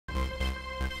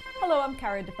Hello, I'm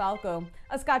Cara DeFalco.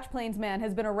 A Scotch Plains man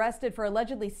has been arrested for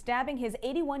allegedly stabbing his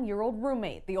 81-year-old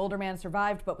roommate. The older man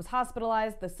survived but was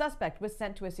hospitalized. The suspect was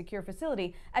sent to a secure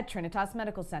facility at Trinitas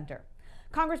Medical Center.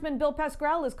 Congressman Bill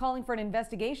Pascrell is calling for an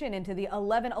investigation into the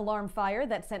 11-alarm fire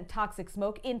that sent toxic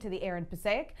smoke into the air in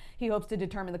Passaic. He hopes to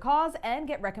determine the cause and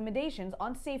get recommendations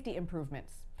on safety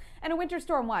improvements. And a winter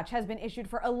storm watch has been issued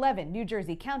for 11 New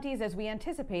Jersey counties as we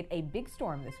anticipate a big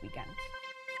storm this weekend.